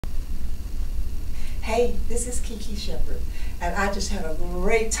Hey, this is Kiki Shepard, and I just had a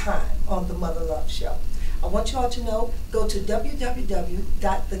great time on the Mother Love Show. I want you all to know, go to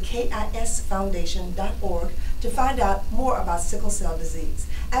www.thekisfoundation.org to find out more about sickle cell disease.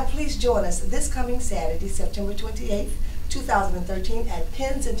 And please join us this coming Saturday, September 28th, 2013 at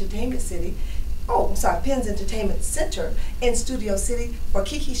Penn's Entertainment Center in Studio City for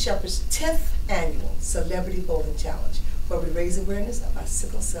Kiki Shepard's 10th annual Celebrity Bowling Challenge, where we raise awareness about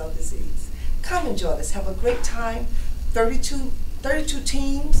sickle cell disease. Come and join us. Have a great time. 32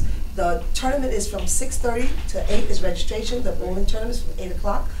 teams. The tournament is from 6:30 to 8 is registration. The bowling tournament is from 8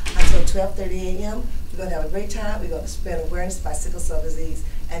 o'clock until 12:30 a.m. We're going to have a great time. We're going to spread awareness about sickle cell disease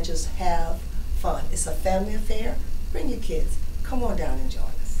and just have fun. It's a family affair. Bring your kids. Come on down and join.